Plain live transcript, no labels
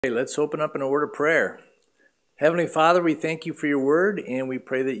Hey, let's open up in a word of prayer. Heavenly Father, we thank you for your word, and we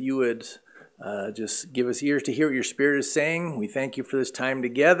pray that you would just give us ears to hear what your Spirit is saying. We thank you for this time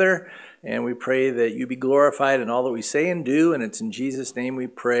together, and we pray that you be glorified in all that we say and do, and it's in Jesus' name we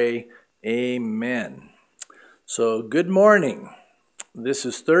pray. Amen. So, good morning. This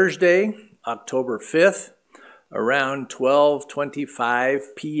is Thursday, October 5th, around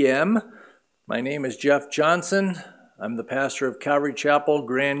 12:25 p.m. My name is Jeff Johnson. I'm the pastor of Calvary Chapel,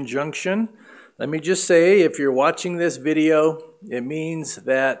 Grand Junction. Let me just say, if you're watching this video, it means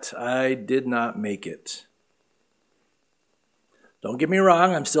that I did not make it. Don't get me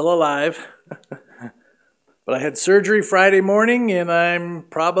wrong, I'm still alive. But I had surgery Friday morning, and I'm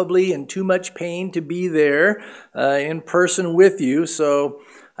probably in too much pain to be there in person with you. So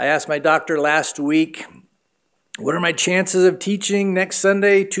I asked my doctor last week, what are my chances of teaching next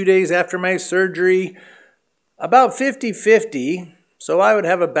Sunday, 2 days after my surgery? About 50-50, so I would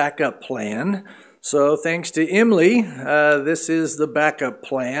have a backup plan. So thanks to Emily, this is the backup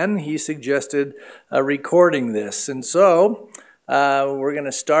plan. He suggested recording this. And so we're going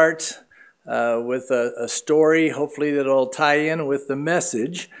to start with a story, hopefully that'll tie in with the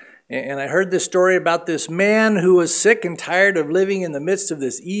message. And I heard this story about this man who was sick and tired of living in the midst of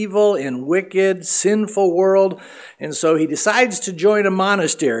this evil and wicked, sinful world. And so he decides to join a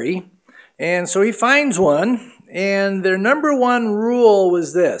monastery. And so he finds one, and their number one rule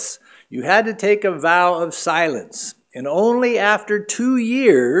was this. You had to take a vow of silence, and only after 2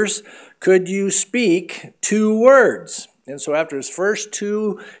 years could you speak 2 words. And so after his first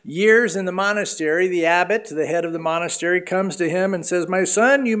 2 years in the monastery, the abbot, the head of the monastery, comes to him and says, "My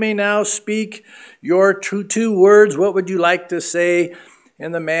son, you may now speak your 2 words. What would you like to say?"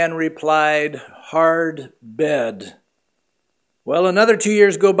 And the man replied, "Hard bed." Well, another 2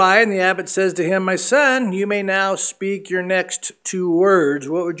 years go by, and the abbot says to him, "My son, you may now speak your next 2 words.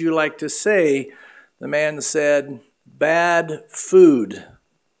 What would you like to say?" The man said, "Bad food."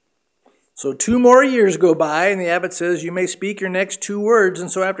 So 2 more years go by, and the abbot says, "You may speak your next 2 words."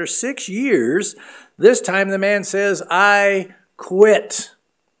 And so after 6 years, this time the man says, "I quit."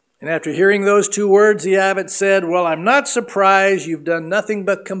 And after hearing those 2 words, the abbot said, "Well, I'm not surprised. You've done nothing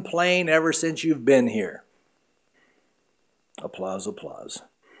but complain ever since you've been here." Applause, applause.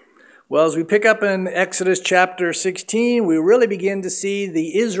 Well, as we pick up in Exodus chapter 16, we really begin to see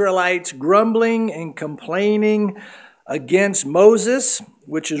the Israelites grumbling and complaining against Moses,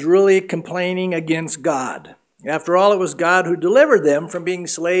 which is really complaining against God. After all, it was God who delivered them from being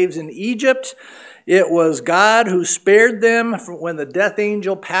slaves in Egypt. It was God who spared them when the death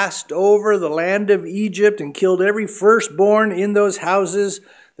angel passed over the land of Egypt and killed every firstborn in those houses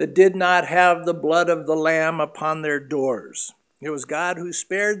that did not have the blood of the Lamb upon their doors. It was God who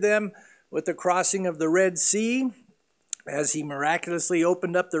spared them with the crossing of the Red Sea, as he miraculously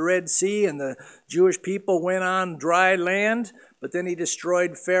opened up the Red Sea and the Jewish people went on dry land, but then he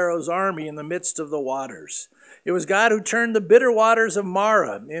destroyed Pharaoh's army in the midst of the waters. It was God who turned the bitter waters of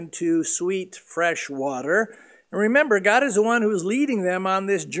Marah into sweet, fresh water. And remember, God is the one who is leading them on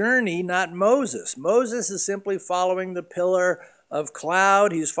this journey, not Moses. Moses is simply following the pillar of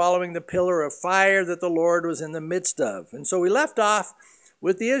cloud. He's following the pillar of fire that the Lord was in the midst of. And so we left off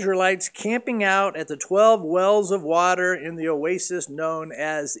with the Israelites camping out at the 12 wells of water in the oasis known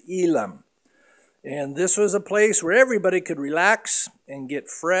as Elim. And this was a place where everybody could relax and get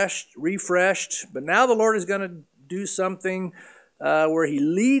refreshed. But now the Lord is going to do something where he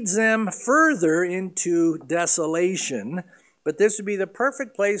leads them further into desolation. But this would be the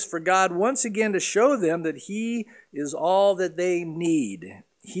perfect place for God once again to show them that he is all that they need.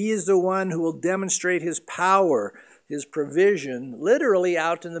 He is the one who will demonstrate his power, his provision, literally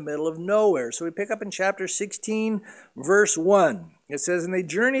out in the middle of nowhere. So we pick up in chapter 16, verse 1. It says, "And they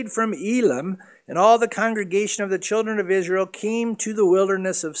journeyed from Elim, and all the congregation of the children of Israel came to the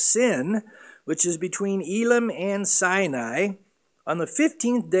wilderness of Sin, which is between Elim and Sinai, on the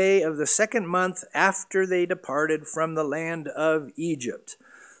 15th day of the 2nd month after they departed from the land of Egypt."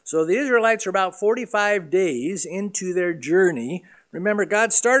 So the Israelites are about 45 days into their journey. Remember,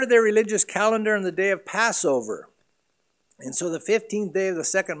 God started their religious calendar on the day of Passover. And so the 15th day of the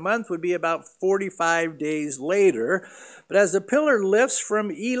 2nd month would be about 45 days later. But as the pillar lifts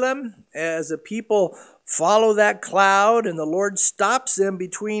from Elim, as the people follow that cloud and the Lord stops them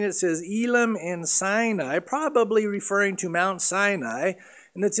between, it says, Elim and Sinai, probably referring to Mount Sinai.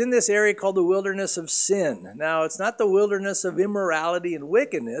 And it's in this area called the wilderness of Sin. Now, it's not the wilderness of immorality and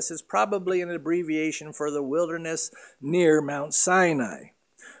wickedness. It's probably an abbreviation for the wilderness near Mount Sinai.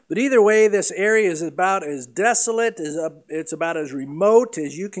 But either way, this area is about as desolate, it's about as remote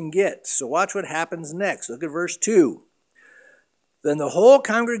as you can get. So watch what happens next. Look at verse 2. Then the whole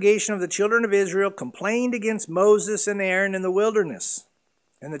congregation of the children of Israel complained against Moses and Aaron in the wilderness.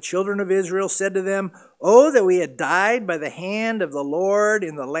 And the children of Israel said to them, "Oh, that we had died by the hand of the Lord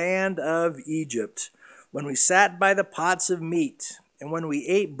in the land of Egypt, when we sat by the pots of meat, and when we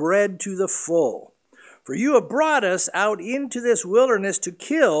ate bread to the full. For you have brought us out into this wilderness to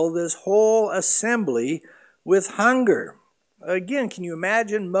kill this whole assembly with hunger." Again, can you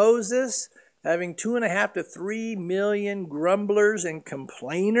imagine Moses having 2.5 to 3 million grumblers and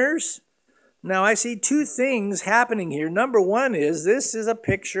complainers? Now, I see two things happening here. Number one is this is a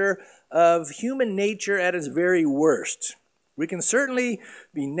picture of human nature at its very worst. We can certainly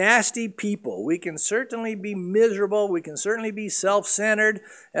be nasty people. We can certainly be miserable. We can certainly be self-centered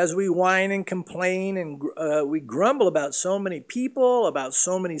as we whine and complain, and we grumble about so many people, about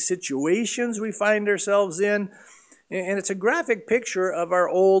so many situations we find ourselves in. And it's a graphic picture of our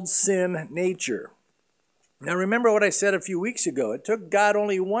old sin nature. Now, remember what I said a few weeks ago. It took God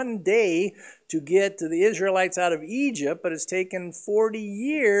only one day to get the Israelites out of Egypt, but it's taken 40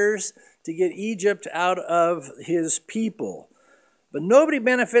 years to get Egypt out of his people. But nobody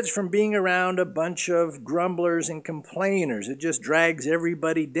benefits from being around a bunch of grumblers and complainers. It just drags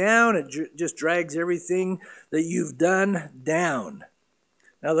everybody down. It just drags everything that you've done down.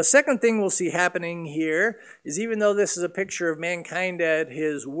 Now, the second thing we'll see happening here is, even though this is a picture of mankind at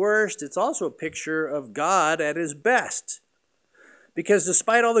his worst, it's also a picture of God at his best. Because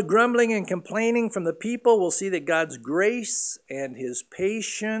despite all the grumbling and complaining from the people, we'll see that God's grace and his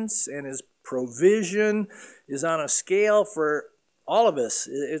patience and his provision is on a scale for all of us.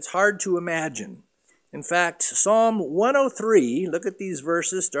 It's hard to imagine. In fact, Psalm 103, look at these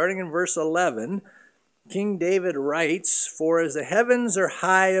verses, starting in verse 11, King David writes, "For as the heavens are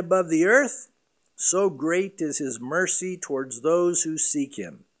high above the earth, so great is his mercy towards those who seek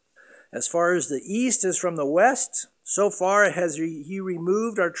him. As far as the east is from the west, so far has he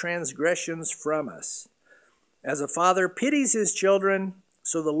removed our transgressions from us. As a father pities his children,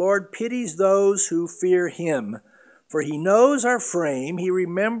 so the Lord pities those who fear him. For he knows our frame, he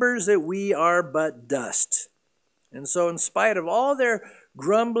remembers that we are but dust." And so in spite of all their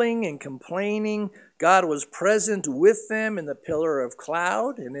grumbling and complaining, God was present with them in the pillar of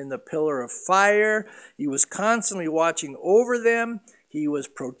cloud and in the pillar of fire. He was constantly watching over them. He was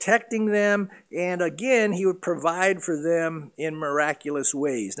protecting them. And again, he would provide for them in miraculous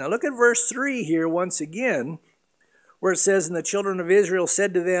ways. Now look at verse 3 here once again, where it says, "And the children of Israel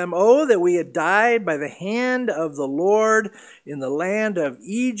said to them, Oh, that we had died by the hand of the Lord in the land of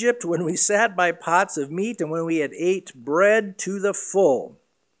Egypt, when we sat by pots of meat and when we had ate bread to the full.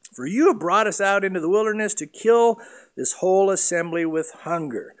 For you have brought us out into the wilderness to kill this whole assembly with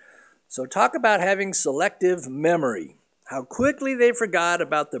hunger." So talk about having selective memory. How quickly they forgot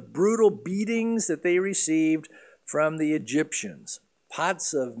about the brutal beatings that they received from the Egyptians.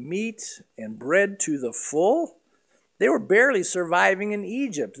 Pots of meat and bread to the full. They were barely surviving in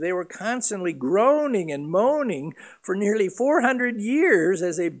Egypt. They were constantly groaning and moaning for nearly 400 years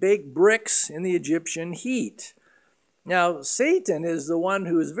as they baked bricks in the Egyptian heat. Now, Satan is the one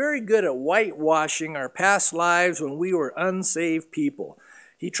who is very good at whitewashing our past lives when we were unsaved people.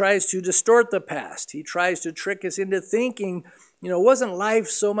 He tries to distort the past. He tries to trick us into thinking, wasn't life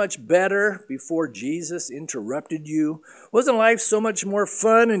so much better before Jesus interrupted you? Wasn't life so much more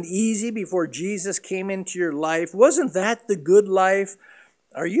fun and easy before Jesus came into your life? Wasn't that the good life?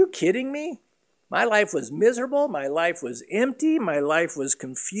 Are you kidding me? My life was miserable. My life was empty. My life was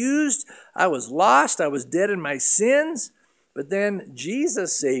confused. I was lost. I was dead in my sins. But then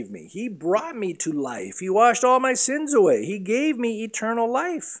Jesus saved me. He brought me to life. He washed all my sins away. He gave me eternal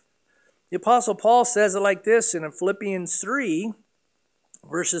life. The Apostle Paul says it like this in Philippians 3,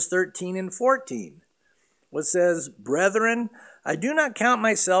 verses 13 and 14. It says, "Brethren, I do not count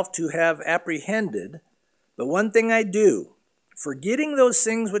myself to have apprehended, but one thing I do, forgetting those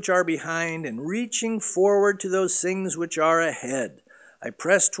things which are behind and reaching forward to those things which are ahead. I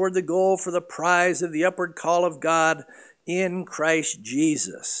press toward the goal for the prize of the upward call of God in Christ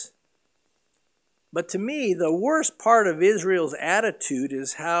Jesus." But to me, the worst part of Israel's attitude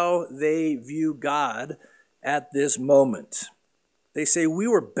is how they view God at this moment. They say, we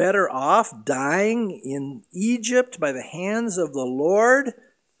were better off dying in Egypt by the hands of the Lord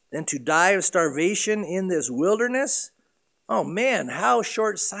than to die of starvation in this wilderness. Oh man, how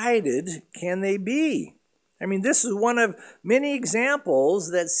short-sighted can they be? I mean, this is one of many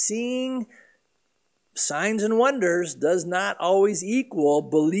examples that seeing signs and wonders does not always equal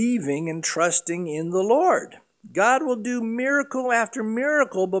believing and trusting in the Lord. God will do miracle after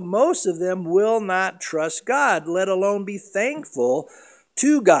miracle, but most of them will not trust God, let alone be thankful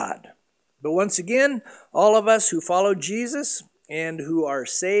to God. But once again, all of us who follow Jesus and who are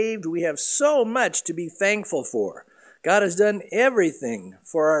saved. We have so much to be thankful for. God has done everything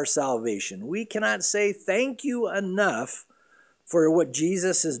for our salvation. We cannot say thank you enough for what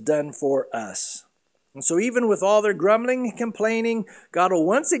Jesus has done for us. And so even with all their grumbling and complaining, God will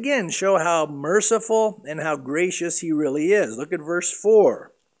once again show how merciful and how gracious he really is. Look at verse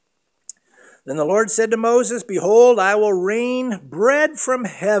 4. Then the Lord said to Moses, "Behold, I will rain bread from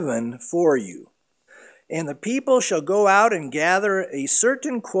heaven for you. And the people shall go out and gather a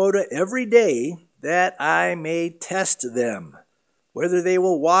certain quota every day, that I may test them, whether they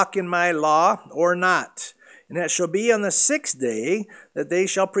will walk in my law or not. And it shall be on the 6th day that they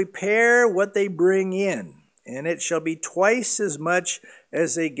shall prepare what they bring in, and it shall be twice as much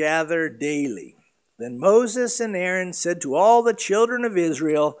as they gather daily." Then Moses and Aaron said to all the children of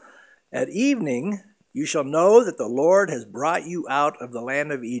Israel, "At evening you shall know that the Lord has brought you out of the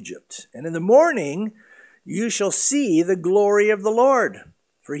land of Egypt. And in the morning you shall see the glory of the Lord,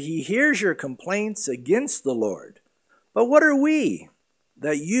 for he hears your complaints against the Lord. But what are we,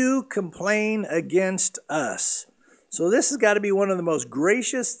 that you complain against us?" So this has got to be one of the most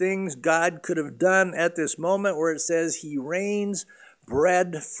gracious things God could have done at this moment, where it says he rains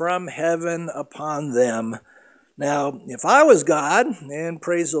bread from heaven upon them. Now, if I was God, and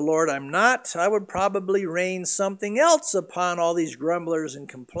praise the Lord I'm not, I would probably rain something else upon all these grumblers and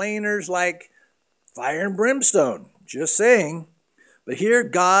complainers, like fire and brimstone. Just saying. But here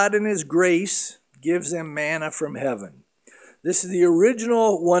God in his grace gives them manna from heaven. This is the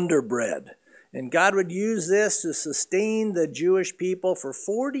original wonder bread. And God would use this to sustain the Jewish people for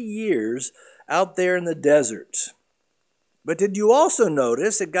 40 years out there in the desert. But did you also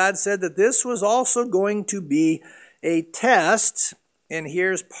notice that God said that this was also going to be a test? And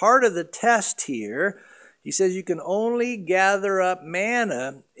here's part of the test here. He says you can only gather up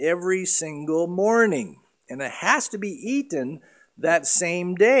manna every single morning. And it has to be eaten that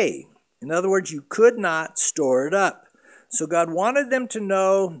same day. In other words, you could not store it up. So God wanted them to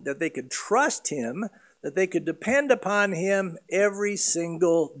know that they could trust him, that they could depend upon him every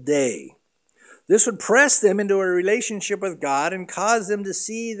single day. This would press them into a relationship with God and cause them to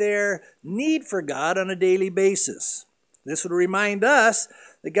see their need for God on a daily basis. This would remind us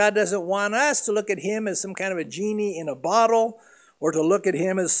that God doesn't want us to look at him as some kind of a genie in a bottle, or to look at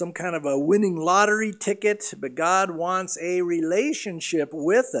him as some kind of a winning lottery ticket, but God wants a relationship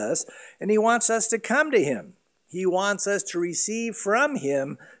with us, and he wants us to come to him. He wants us to receive from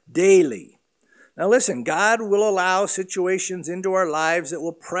him daily. Now listen, God will allow situations into our lives that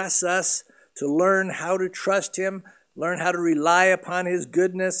will press us to learn how to trust him, learn how to rely upon his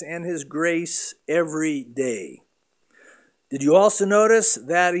goodness and his grace every day. Did you also notice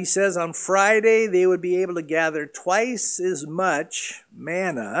that he says on Friday they would be able to gather twice as much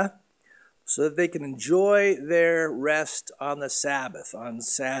manna so that they can enjoy their rest on the Sabbath, on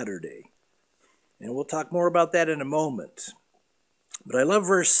Saturday? And we'll talk more about that in a moment. But I love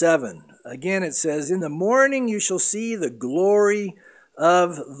verse 7. Again, it says, "In the morning you shall see the glory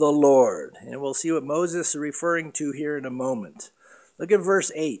of the Lord." And we'll see what Moses is referring to here in a moment. Look at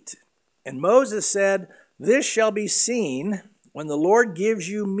verse 8. "And Moses said, This shall be seen when the Lord gives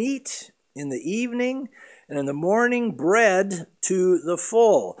you meat in the evening, and in the morning bread to the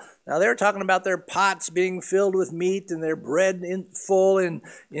full." Now they're talking about their pots being filled with meat and their bread full in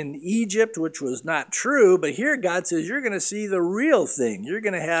Egypt, which was not true. But here God says you're going to see the real thing. You're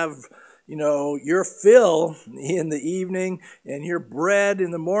going to have, your fill in the evening, and your bread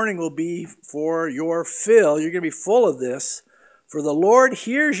in the morning will be for your fill. You're going to be full of this. "For the Lord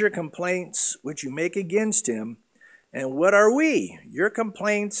hears your complaints which you make against him. And what are we? Your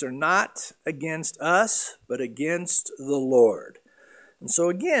complaints are not against us, but against the Lord." And so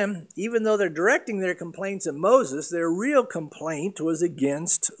again, even though they're directing their complaints at Moses, their real complaint was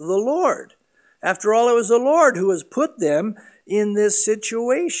against the Lord. After all, it was the Lord who has put them in this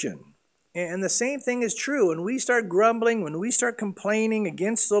situation. And the same thing is true. When we start grumbling, when we start complaining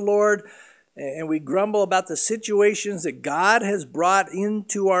against the Lord, and we grumble about the situations that God has brought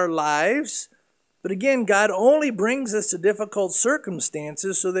into our lives, but again, God only brings us to difficult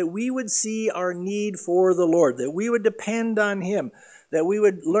circumstances so that we would see our need for the Lord, that we would depend on him, that we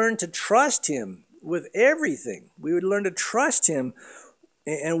would learn to trust him with everything. We would learn to trust him,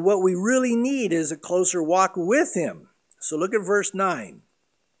 and what we really need is a closer walk with him. So look at verse 9.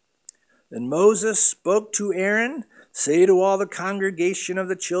 "Then Moses spoke to Aaron, say to all the congregation of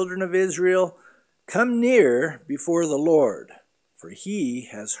the children of Israel, Come near before the Lord, for he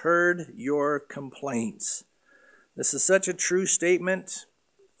has heard your complaints." This is such a true statement.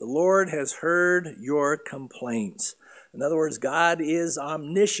 The Lord has heard your complaints. In other words, God is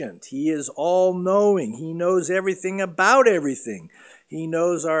omniscient. He is all-knowing. He knows everything about everything. He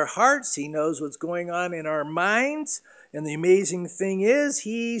knows our hearts. He knows what's going on in our minds. And the amazing thing is,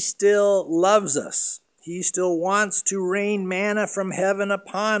 He still loves us. He still wants to rain manna from heaven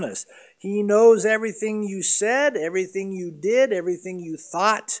upon us. He knows everything you said, everything you did, everything you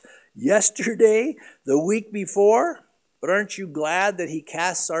thought yesterday, the week before. But aren't you glad that He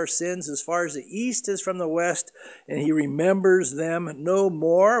casts our sins as far as the east is from the west, and He remembers them no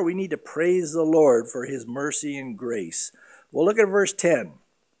more? We need to praise the Lord for His mercy and grace. Well, look at verse 10.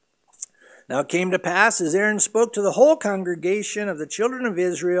 Now it came to pass, as Aaron spoke to the whole congregation of the children of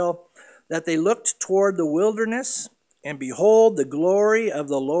Israel, that they looked toward the wilderness, and behold, the glory of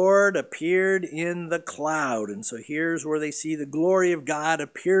the Lord appeared in the cloud. And so here's where they see the glory of God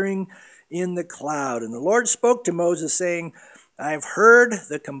appearing in the cloud. And the Lord spoke to Moses, saying, I have heard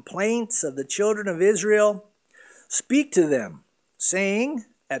the complaints of the children of Israel. Speak to them, saying,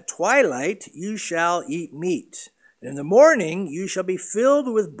 at twilight you shall eat meat, and in the morning you shall be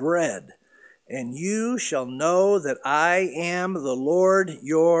filled with bread, and you shall know that I am the Lord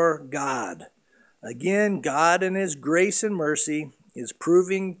your God. Again, God in His grace and mercy is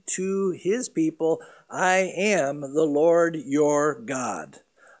proving to His people, I am the Lord your God.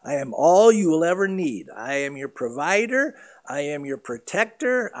 I am all you will ever need. I am your provider. I am your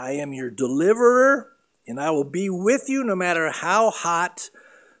protector. I am your deliverer. And I will be with you no matter how hot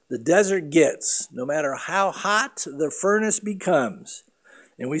the desert gets, no matter how hot the furnace becomes.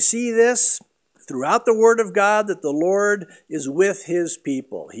 And we see this throughout the Word of God, that the Lord is with His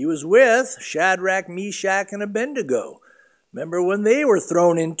people. He was with Shadrach, Meshach, and Abednego. Remember when they were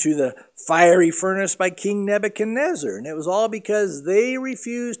thrown into the fiery furnace by King Nebuchadnezzar? And it was all because they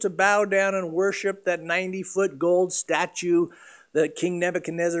refused to bow down and worship that 90-foot gold statue that King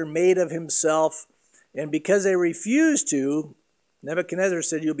Nebuchadnezzar made of himself. And because they refused to, Nebuchadnezzar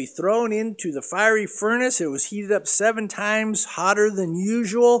said, you'll be thrown into the fiery furnace. It was heated up 7 times hotter than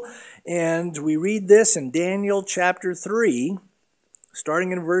usual. And we read this in Daniel chapter 3,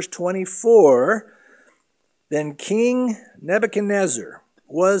 starting in verse 24. Then King Nebuchadnezzar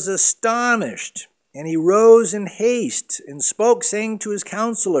was astonished, and he rose in haste and spoke, saying to his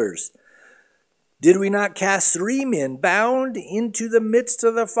counselors, did we not cast 3 men bound into the midst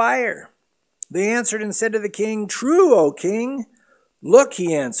of the fire? They answered and said to the king, true, O king. Look,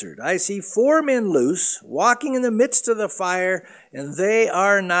 he answered, I see 4 men loose, walking in the midst of the fire, and they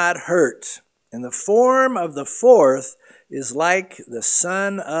are not hurt. And the form of the 4th is like the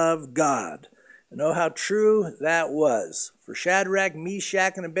Son of God. You know how true that was. For Shadrach,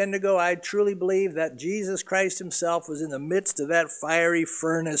 Meshach, and Abednego, I truly believe that Jesus Christ Himself was in the midst of that fiery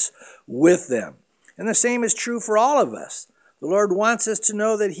furnace with them. And the same is true for all of us. The Lord wants us to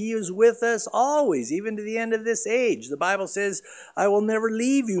know that He is with us always, even to the end of this age. The Bible says, I will never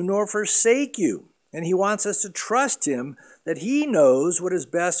leave you nor forsake you. And He wants us to trust Him that He knows what is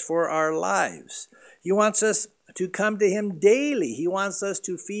best for our lives. He wants us to come to Him daily. He wants us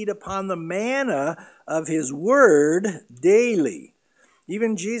to feed upon the manna of His Word daily.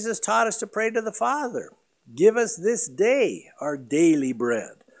 Even Jesus taught us to pray to the Father. Give us this day our daily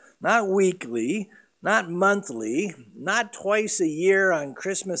bread. Not weekly, not monthly, not twice a year on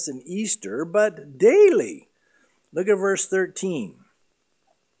Christmas and Easter, but daily. Look at verse 13.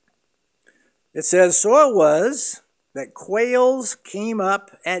 It says, so it was that quails came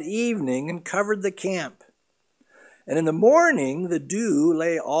up at evening and covered the camp. And in the morning the dew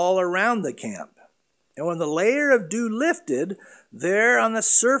lay all around the camp. And when the layer of dew lifted, there on the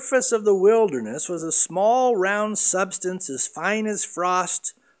surface of the wilderness was a small round substance as fine as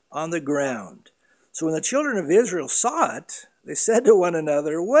frost on the ground. So when the children of Israel saw it, they said to one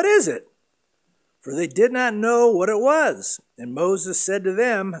another, what is it? For they did not know what it was. And Moses said to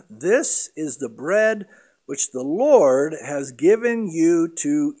them, this is the bread which the Lord has given you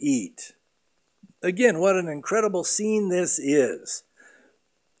to eat. Again, what an incredible scene this is.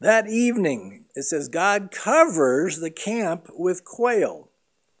 That evening, it says God covers the camp with quail.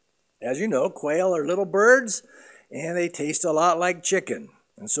 As you know, quail are little birds, and they taste a lot like chicken.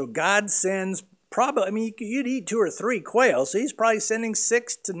 And so God sends you'd eat 2 or 3 quail, so He's probably sending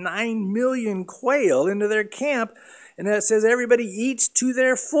 6 to 9 million quail into their camp, and it says everybody eats to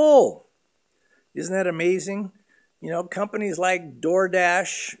their full. Isn't that amazing? You know, companies like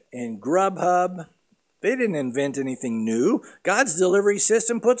DoorDash and Grubhub, they didn't invent anything new. God's delivery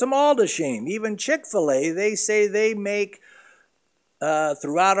system puts them all to shame. Even Chick-fil-A, they say they make,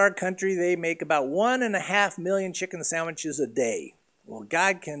 throughout our country, they make about 1.5 million chicken sandwiches a day. Well,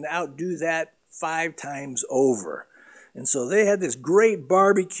 God can outdo that 5 times over. And so they had this great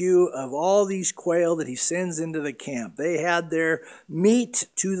barbecue of all these quail that he sends into the camp. They had their meat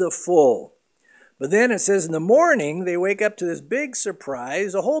to the full. But then it says in the morning, they wake up to this big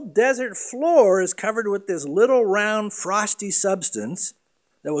surprise. The whole desert floor is covered with this little round frosty substance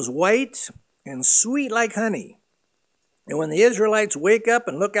that was white and sweet like honey. And when the Israelites wake up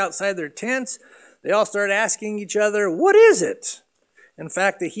and look outside their tents, they all start asking each other, what is it? In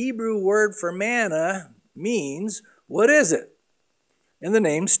fact, the Hebrew word for manna means, what is it? And the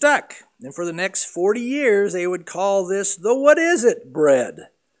name stuck. And for the next 40 years, they would call this the what is it bread.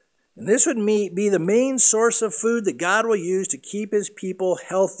 And this would be the main source of food that God will use to keep his people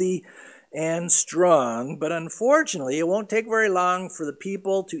healthy and strong. But unfortunately, it won't take very long for the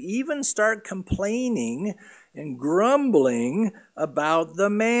people to even start complaining and grumbling about the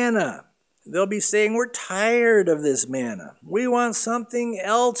manna. They'll be saying, we're tired of this manna. We want something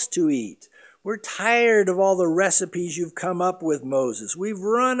else to eat. We're tired of all the recipes you've come up with, Moses. We've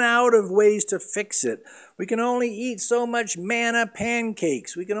run out of ways to fix it. We can only eat so much manna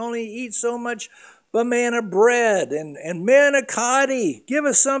pancakes. We can only eat so much manna bread and manicotti. Give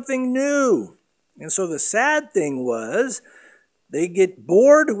us something new. And so the sad thing was, they get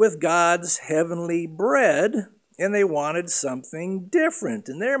bored with God's heavenly bread, and they wanted something different.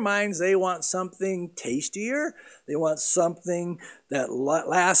 In their minds, they want something tastier. They want something that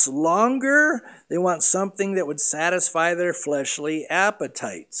lasts longer. They want something that would satisfy their fleshly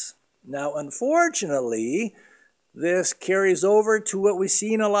appetites. Now, unfortunately, this carries over to what we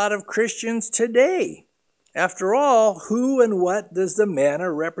see in a lot of Christians today. After all, who and what does the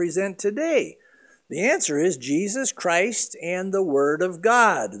manna represent today? The answer is Jesus Christ and the Word of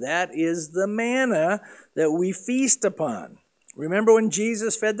God. That is the manna that we feast upon. Remember when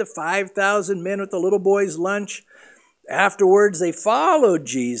Jesus fed the 5,000 men with the little boy's lunch? Afterwards, they followed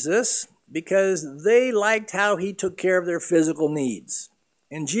Jesus because they liked how he took care of their physical needs.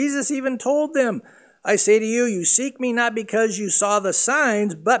 And Jesus even told them, I say to you, you seek me not because you saw the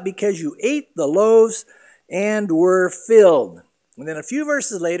signs, but because you ate the loaves and were filled. And then a few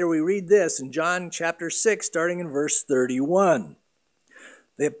verses later, we read this in John chapter 6, starting in verse 31.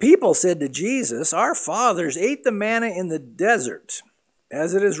 The people said to Jesus, our fathers ate the manna in the desert.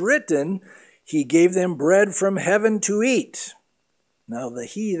 As it is written, he gave them bread from heaven to eat. Now the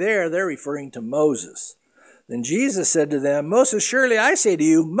he there, they're referring to Moses. Then Jesus said to them, most assuredly I say to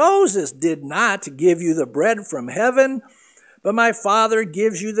you, Moses did not give you the bread from heaven, but my Father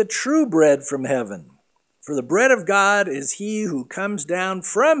gives you the true bread from heaven. For the bread of God is he who comes down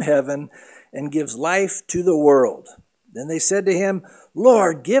from heaven and gives life to the world. Then they said to him,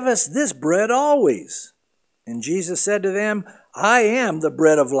 Lord, give us this bread always. And Jesus said to them, I am the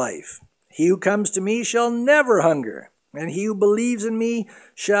bread of life. He who comes to me shall never hunger, and he who believes in me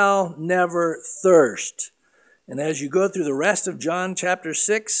shall never thirst. And as you go through the rest of John chapter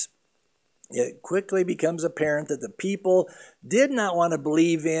 6, it quickly becomes apparent that the people did not want to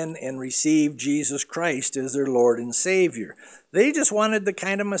believe in and receive Jesus Christ as their Lord and Savior. They just wanted the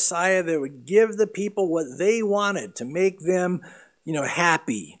kind of Messiah that would give the people what they wanted to make them,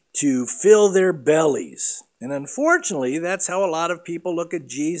 happy, to fill their bellies. And unfortunately, that's how a lot of people look at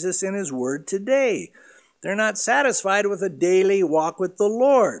Jesus and his word today. They're not satisfied with a daily walk with the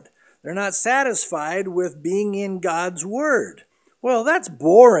Lord. They're not satisfied with being in God's word. Well, that's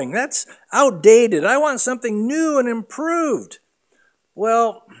boring. That's outdated. I want something new and improved.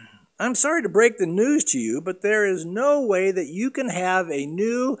 Well, I'm sorry to break the news to you, but there is no way that you can have a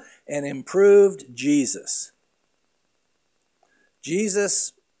new and improved Jesus.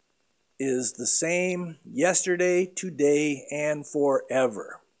 Jesus is the same yesterday, today, and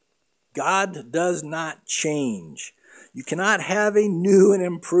forever. God does not change. You cannot have a new and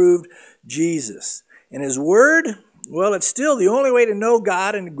improved Jesus. And his word, well, it's still the only way to know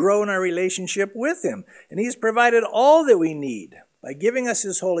God and grow in our relationship with him. And he's provided all that we need by giving us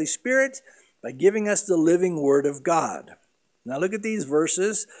his Holy Spirit, by giving us the living word of God. Now look at these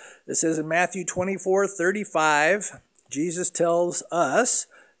verses. It says in Matthew 24:35, Jesus tells us,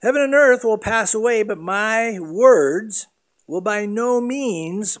 heaven and earth will pass away, but my words will by no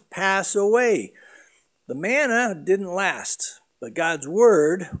means pass away. The manna didn't last, but God's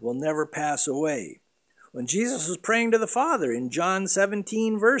word will never pass away. When Jesus was praying to the Father in John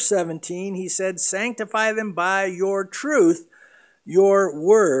 17, verse 17, he said, sanctify them by your truth. Your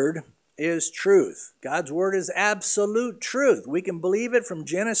word is truth. God's word is absolute truth. We can believe it from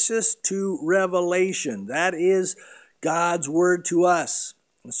Genesis to Revelation. That is God's word to us.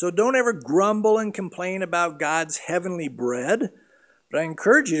 And so don't ever grumble and complain about God's heavenly bread, but I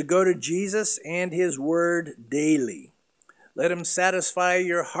encourage you to go to Jesus and his word daily. Let him satisfy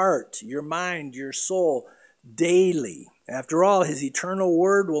your heart, your mind, your soul, daily. After all, his eternal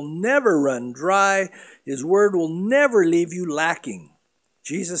word will never run dry. His word will never leave you lacking.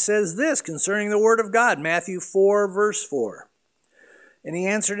 Jesus says this concerning the word of God, Matthew 4, verse 4. And he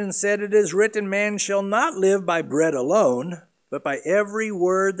answered and said, It is written, man shall not live by bread alone, but by every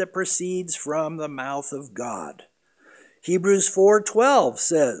word that proceeds from the mouth of God. Hebrews 4:12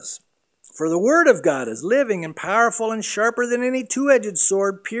 says, For the word of God is living and powerful and sharper than any two-edged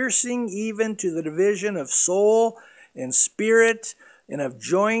sword, piercing even to the division of soul and spirit, and of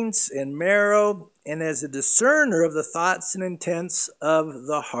joints and marrow, and as a discerner of the thoughts and intents of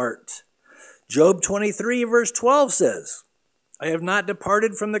the heart. Job 23, verse 12 says, I have not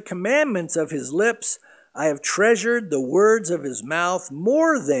departed from the commandments of his lips. I have treasured the words of his mouth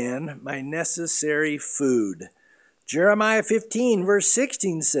more than my necessary food. Jeremiah 15, verse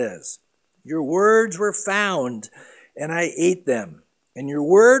 16 says, Your words were found, and I ate them. And your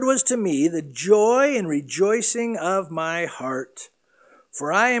word was to me the joy and rejoicing of my heart.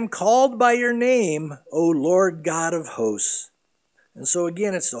 For I am called by your name, O Lord God of hosts. And so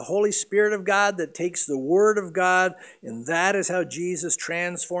again, it's the Holy Spirit of God that takes the Word of God, and that is how Jesus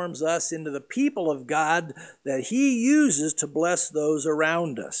transforms us into the people of God that He uses to bless those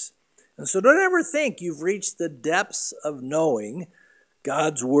around us. And so don't ever think you've reached the depths of knowing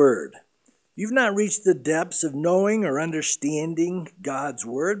God's Word. You've not reached the depths of knowing or understanding God's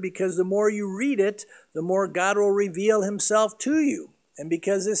Word, because the more you read it, the more God will reveal Himself to you. And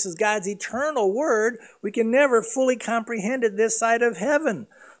because this is God's eternal Word, we can never fully comprehend it this side of heaven.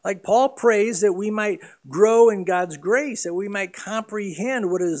 Like Paul prays that we might grow in God's grace, that we might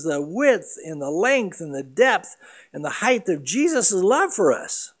comprehend what is the width and the length and the depth and the height of Jesus' love for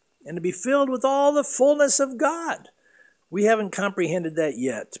us, and to be filled with all the fullness of God. We haven't comprehended that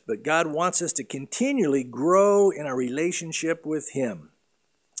yet, but God wants us to continually grow in our relationship with Him.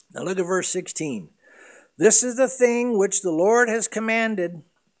 Now look at verse 16. This is the thing which the Lord has commanded.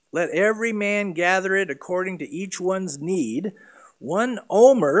 Let every man gather it according to each one's need, 1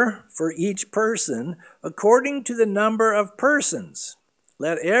 omer for each person, according to the number of persons.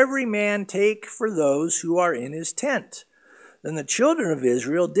 Let every man take for those who are in his tent. Then the children of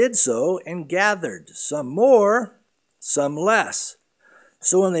Israel did so and gathered, some more, some less.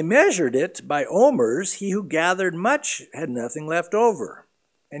 So when they measured it by omers, he who gathered much had nothing left over,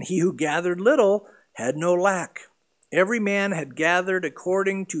 and he who gathered little had no lack. Every man had gathered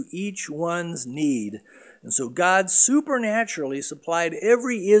according to each one's need. And so God supernaturally supplied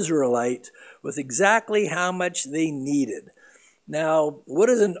every Israelite with exactly how much they needed. Now, what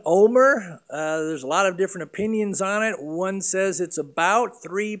is an omer? There's a lot of different opinions on it. One says it's about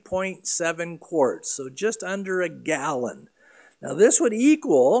 3.7 quarts, so just under a gallon. Now, this would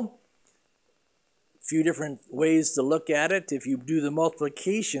equal, a few different ways to look at it. If you do the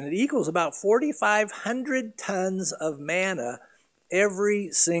multiplication, it equals about 4,500 tons of manna every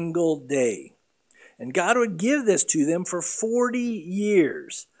single day. And God would give this to them for 40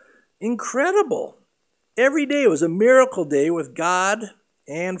 years. Incredible. Every day was a miracle day with God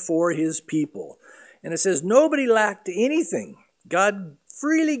and for His people. And it says nobody lacked anything. God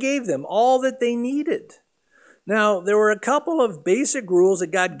freely gave them all that they needed. Now, there were a couple of basic rules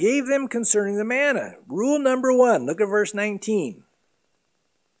that God gave them concerning the manna. Rule number 1, look at verse 19.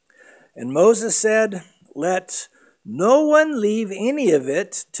 And Moses said, Let no one leave any of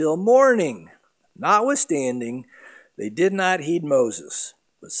it till morning. Notwithstanding, they did not heed Moses.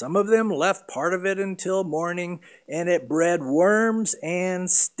 But some of them left part of it until morning, and it bred worms and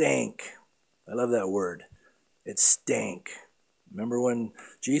stank. I love that word. It stank. Remember when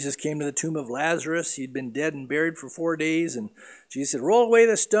Jesus came to the tomb of Lazarus? He'd been dead and buried for 4 days, and Jesus said, Roll away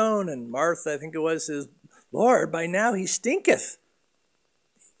the stone. And Martha, I think it was, says, Lord, by now he stinketh.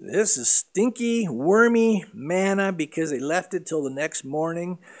 This is stinky, wormy manna because they left it till the next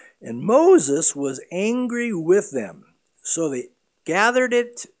morning. And Moses was angry with them. So they gathered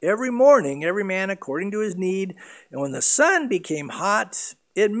it every morning, every man according to his need. And when the sun became hot,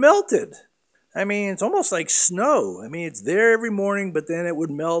 it melted. I mean, it's almost like snow. I mean, it's there every morning, but then it would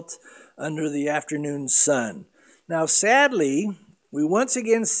melt under the afternoon sun. Now, sadly, we once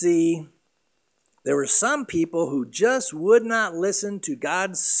again see there were some people who just would not listen to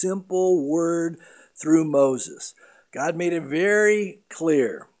God's simple word through Moses. God made it very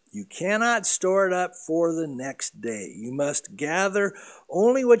clear. You cannot store it up for the next day. You must gather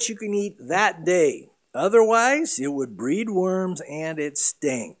only what you can eat that day. Otherwise, it would breed worms and it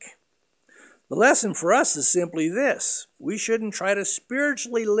stank. The lesson for us is simply this. We shouldn't try to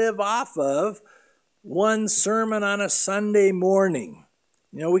spiritually live off of one sermon on a Sunday morning.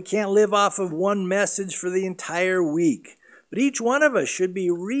 You know, we can't live off of one message for the entire week. But each one of us should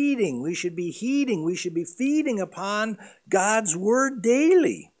be reading, we should be heeding, we should be feeding upon God's Word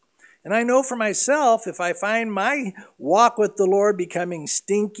daily. And I know for myself, if I find my walk with the Lord becoming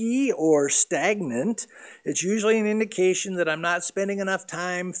stinky or stagnant, it's usually an indication that I'm not spending enough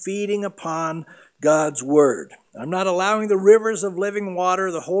time feeding upon God's Word. I'm not allowing the rivers of living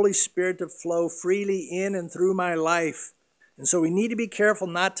water, the Holy Spirit, to flow freely in and through my life. And so we need to be careful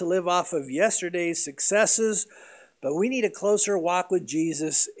not to live off of yesterday's successes, but we need a closer walk with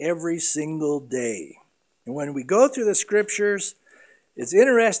Jesus every single day. And when we go through the Scriptures, it's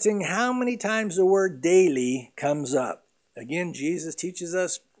interesting how many times the word daily comes up. Again, Jesus teaches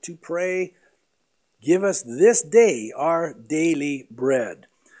us to pray, give us this day our daily bread.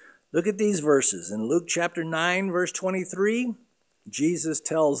 Look at these verses. In Luke chapter 9, verse 23, Jesus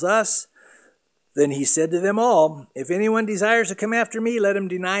tells us, "Then he said to them all, if anyone desires to come after me, let him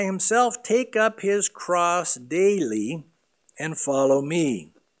deny himself, take up his cross daily, and follow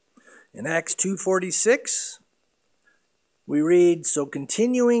me." In Acts 2:46, we read, "So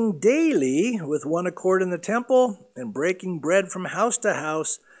continuing daily with one accord in the temple, and breaking bread from house to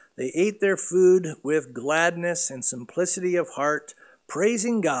house, they ate their food with gladness and simplicity of heart,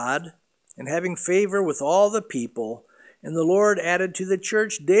 praising God and having favor with all the people. And the Lord added to the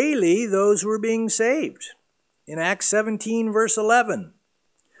church daily those who were being saved." In Acts 17, verse 11,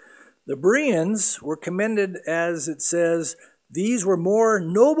 the Bereans were commended, as it says, "These were more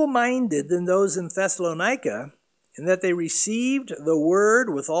noble-minded than those in Thessalonica, in that they received the word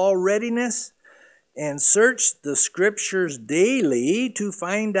with all readiness and searched the Scriptures daily to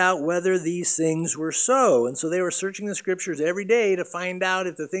find out whether these things were so." And so they were searching the Scriptures every day to find out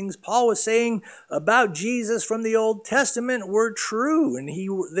if the things Paul was saying about Jesus from the Old Testament were true. And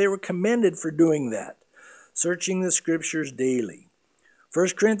they were commended for doing that, searching the Scriptures daily.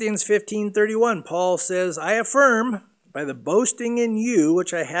 1 Corinthians 15:31, Paul says, "I affirm by the boasting in you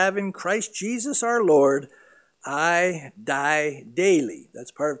which I have in Christ Jesus our Lord, I die daily."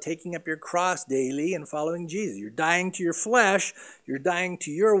 That's part of taking up your cross daily and following Jesus. You're dying to your flesh, you're dying to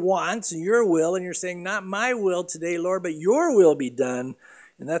your wants and your will, and you're saying, "Not my will today, Lord, but your will be done."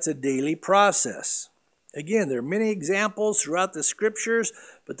 And that's a daily process. Again, there are many examples throughout the Scriptures,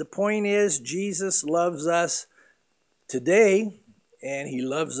 but the point is Jesus loves us today, and he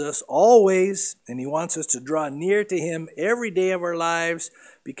loves us always, and he wants us to draw near to him every day of our lives,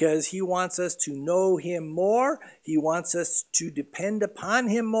 because he wants us to know him more. He wants us to depend upon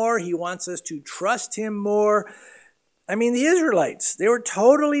him more. He wants us to trust him more. I mean, the Israelites, they were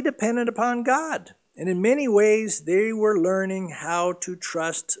totally dependent upon God. And in many ways, they were learning how to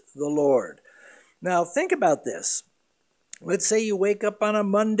trust the Lord. Now, think about this. Let's say you wake up on a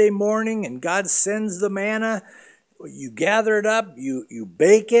Monday morning and God sends the manna. You gather it up, you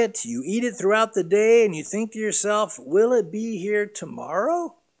bake it, you eat it throughout the day, and you think to yourself, will it be here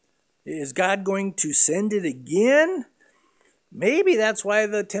tomorrow? Is God going to send it again? Maybe that's why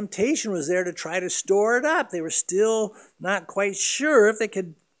the temptation was there, to try to store it up. They were still not quite sure if they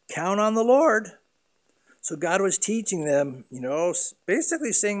could count on the Lord. So God was teaching them,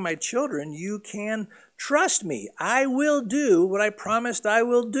 basically saying, "My children, you can trust me. I will do what I promised I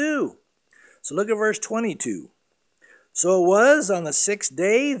will do." So look at verse 22. "So it was on the 6th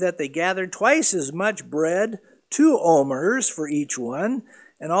day that they gathered twice as much bread, 2 omers for each one.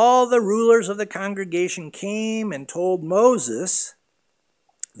 And all the rulers of the congregation came and told Moses.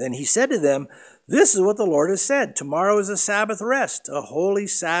 Then he said to them, 'This is what the Lord has said. Tomorrow is a Sabbath rest, a holy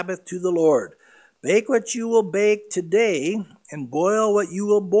Sabbath to the Lord. Bake what you will bake today, and boil what you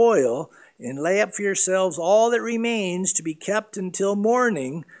will boil, and lay up for yourselves all that remains to be kept until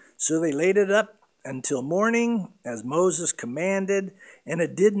morning.' So they laid it up until morning, as Moses commanded, and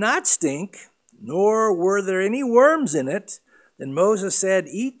it did not stink, nor were there any worms in it. Then Moses said,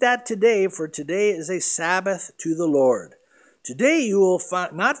 'Eat that today, for today is a Sabbath to the Lord. Today you will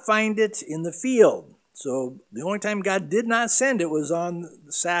not find it in the field.'" So the only time God did not send it was on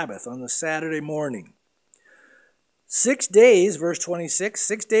the Sabbath, on the Saturday morning. 6 days, verse 26,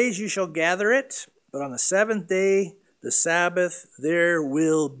 6 days you shall gather it, but on the 7th day, the Sabbath, there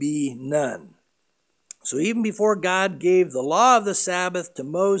will be none. So even before God gave the law of the Sabbath to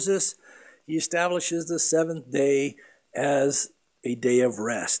Moses, he establishes the 7th day as a day of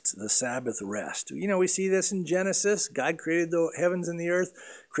rest, the Sabbath rest. We see this in Genesis. God created the heavens and the earth,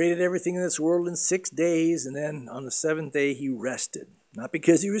 created everything in this world in 6 days, and then on the 7th day he rested. Not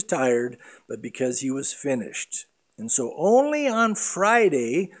because he was tired, but because he was finished. And so only on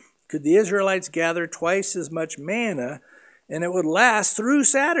Friday could the Israelites gather twice as much manna, and it would last through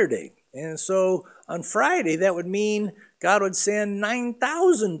Saturday. And so on Friday, that would mean God would send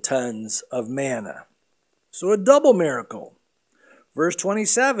 9,000 tons of manna. So a double miracle. Verse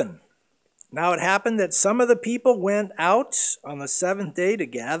 27. Now it happened that some of the people went out on the seventh day to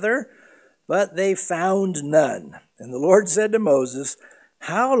gather, but they found none. And the Lord said to Moses,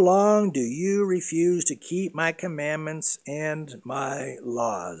 how long do you refuse to keep my commandments and my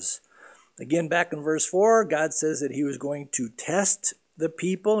laws? Again, back in verse 4, God says that he was going to test the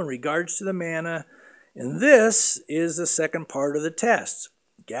people in regards to the manna. And this is the second part of the test.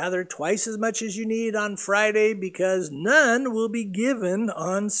 Gather twice as much as you need on Friday because none will be given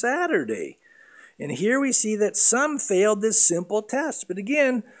on Saturday. And here we see that some failed this simple test. But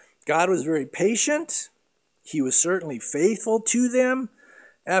again, God was very patient. He was certainly faithful to them.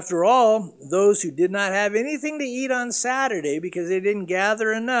 After all, those who did not have anything to eat on Saturday because they didn't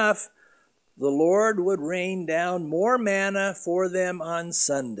gather enough, the Lord would rain down more manna for them on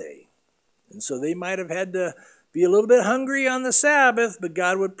Sunday. And so they might have had to be a little bit hungry on the Sabbath, but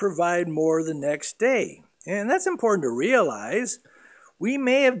God would provide more the next day. And that's important to realize. We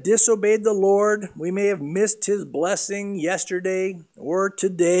may have disobeyed the Lord. We may have missed his blessing yesterday or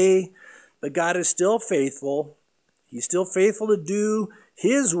today, but God is still faithful. He's still faithful to do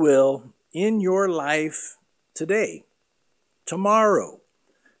his will in your life today, tomorrow.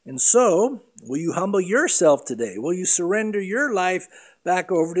 And so, will you humble yourself today? Will you surrender your life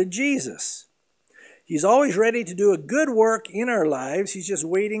back over to Jesus? He's always ready to do a good work in our lives. He's just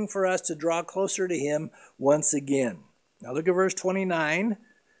waiting for us to draw closer to him once again. Now look at verse 29.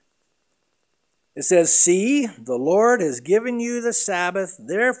 It says, see, the Lord has given you the Sabbath.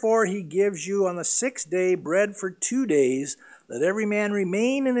 Therefore he gives you on the sixth day bread for 2 days. Let every man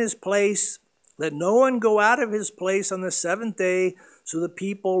remain in his place. Let no one go out of his place on the seventh day. So the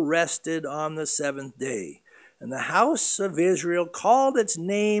people rested on the seventh day. And the house of Israel called its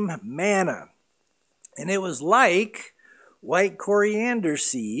name Manna. And it was like white coriander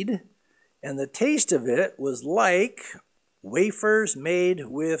seed. And the taste of it was like wafers made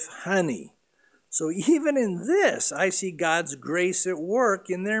with honey. So even in this, I see God's grace at work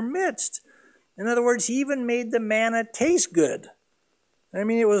in their midst. In other words, he even made the manna taste good. I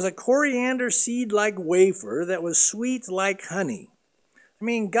mean, it was a coriander seed-like wafer that was sweet like honey. I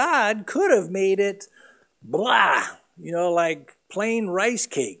mean, God could have made it blah, like plain rice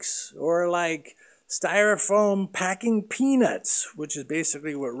cakes or like styrofoam packing peanuts, which is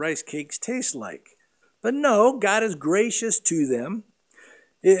basically what rice cakes taste like. But no, God is gracious to them.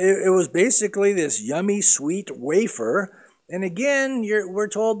 It was basically this yummy, sweet wafer. And again, we're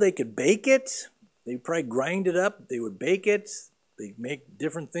told they could bake it. They'd probably grind it up. They would bake it. They'd make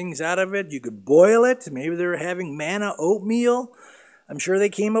different things out of it. You could boil it. Maybe they were having manna oatmeal. I'm sure they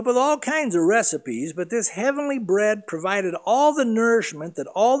came up with all kinds of recipes. But this heavenly bread provided all the nourishment that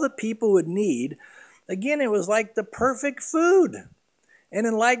all the people would need. Again, it was like the perfect food. And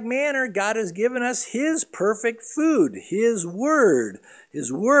in like manner, God has given us his perfect food, his word.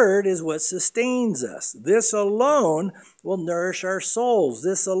 His word is what sustains us. This alone will nourish our souls.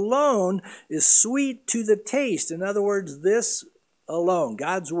 This alone is sweet to the taste. In other words, this alone,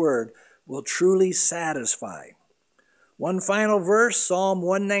 God's word, will truly satisfy. One final verse, Psalm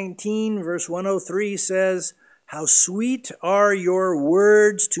 119, verse 103 says, how sweet are your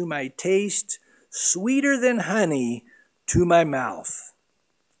words to my taste, sweeter than honey to my mouth.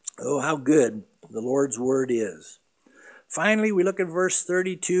 Oh, how good the Lord's word is. Finally, we look at verse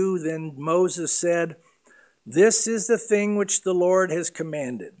 32. Then Moses said, this is the thing which the Lord has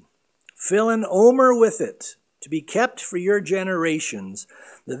commanded. Fill an omer with it, to be kept for your generations,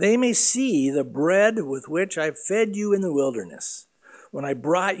 that they may see the bread with which I fed you in the wilderness, when I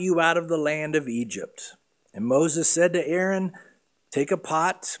brought you out of the land of Egypt. And Moses said to Aaron, take a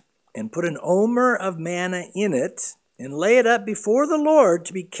pot and put an omer of manna in it, and lay it up before the Lord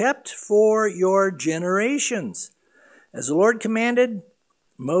to be kept for your generations. As the Lord commanded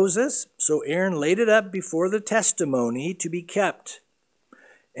Moses, so Aaron laid it up before the testimony to be kept.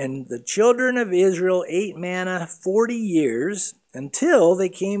 And the children of Israel ate manna 40 years until they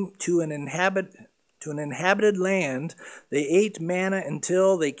came to an inhabited land. They ate manna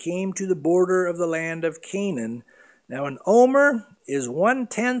until they came to the border of the land of Canaan. Now an omer is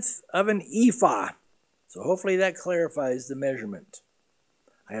 1/10 of an ephah. So hopefully that clarifies the measurement.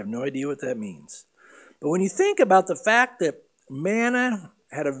 I have no idea what that means. But when you think about the fact that manna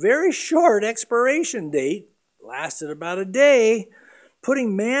had a very short expiration date, lasted about a day,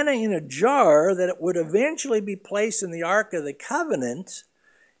 putting manna in a jar that it would eventually be placed in the Ark of the Covenant,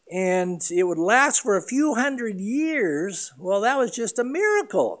 and it would last for a few hundred years, well, that was just a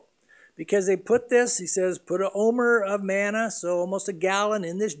miracle. Because they put this, he says, put an omer of manna, so almost a gallon,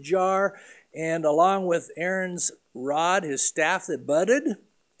 in this jar, and along with Aaron's rod, his staff that budded,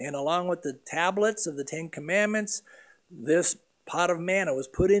 and along with the tablets of the Ten Commandments, this pot of manna was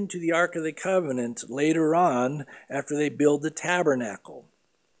put into the Ark of the Covenant later on after they build the tabernacle.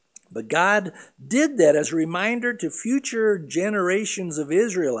 But God did that as a reminder to future generations of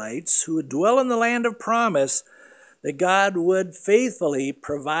Israelites who would dwell in the land of promise that God would faithfully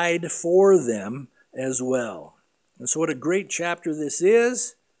provide for them as well. And so what a great chapter this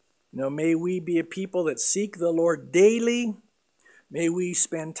is. May we be a people that seek the Lord daily. May we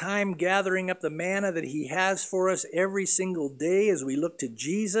spend time gathering up the manna that He has for us every single day as we look to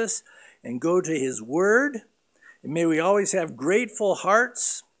Jesus and go to His Word. And may we always have grateful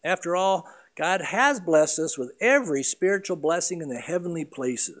hearts. After all, God has blessed us with every spiritual blessing in the heavenly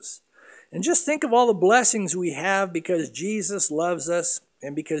places. And just think of all the blessings we have because Jesus loves us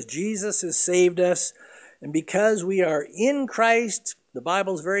and because Jesus has saved us and because we are in Christ. The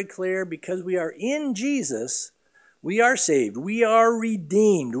Bible is very clear. Because we are in Jesus, we are saved. We are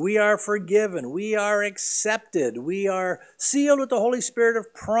redeemed. We are forgiven. We are accepted. We are sealed with the Holy Spirit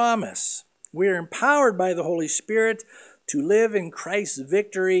of promise. We are empowered by the Holy Spirit to live in Christ's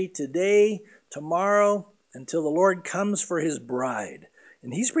victory today, tomorrow, until the Lord comes for His bride.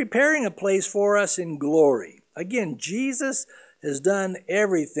 And He's preparing a place for us in glory. Again, Jesus has done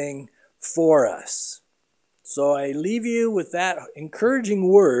everything for us. So I leave you with that encouraging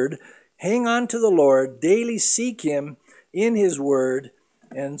word. Hang on to the Lord. Daily seek Him in His Word.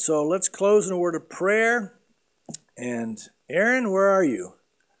 And so let's close in a word of prayer. And Aaron, where are you?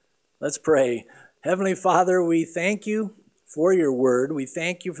 Let's pray. Heavenly Father, we thank You for Your Word. We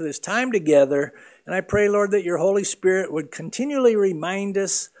thank You for this time together. And I pray, Lord, that Your Holy Spirit would continually remind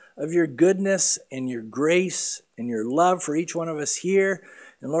us of Your goodness and Your grace and Your love for each one of us here.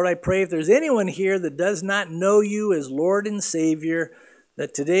 And Lord, I pray if there's anyone here that does not know You as Lord and Savior,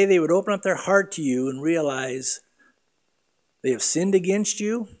 that today they would open up their heart to You and realize they have sinned against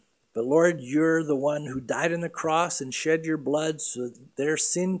You. But Lord, You're the one who died on the cross and shed Your blood so that their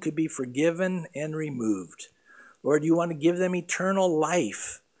sin could be forgiven and removed. Lord, You want to give them eternal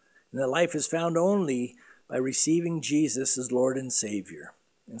life. And that life is found only by receiving Jesus as Lord and Savior.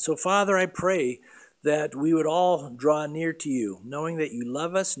 And so, Father, I pray that we would all draw near to You, knowing that You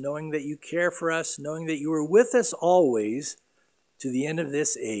love us, knowing that You care for us, knowing that You are with us always to the end of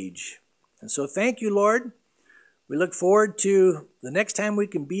this age. And so thank You, Lord. We look forward to the next time we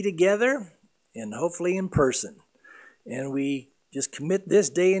can be together and hopefully in person. And we just commit this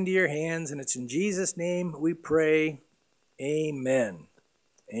day into Your hands, and it's in Jesus' name we pray. Amen.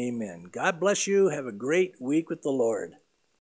 Amen. God bless you. Have a great week with the Lord.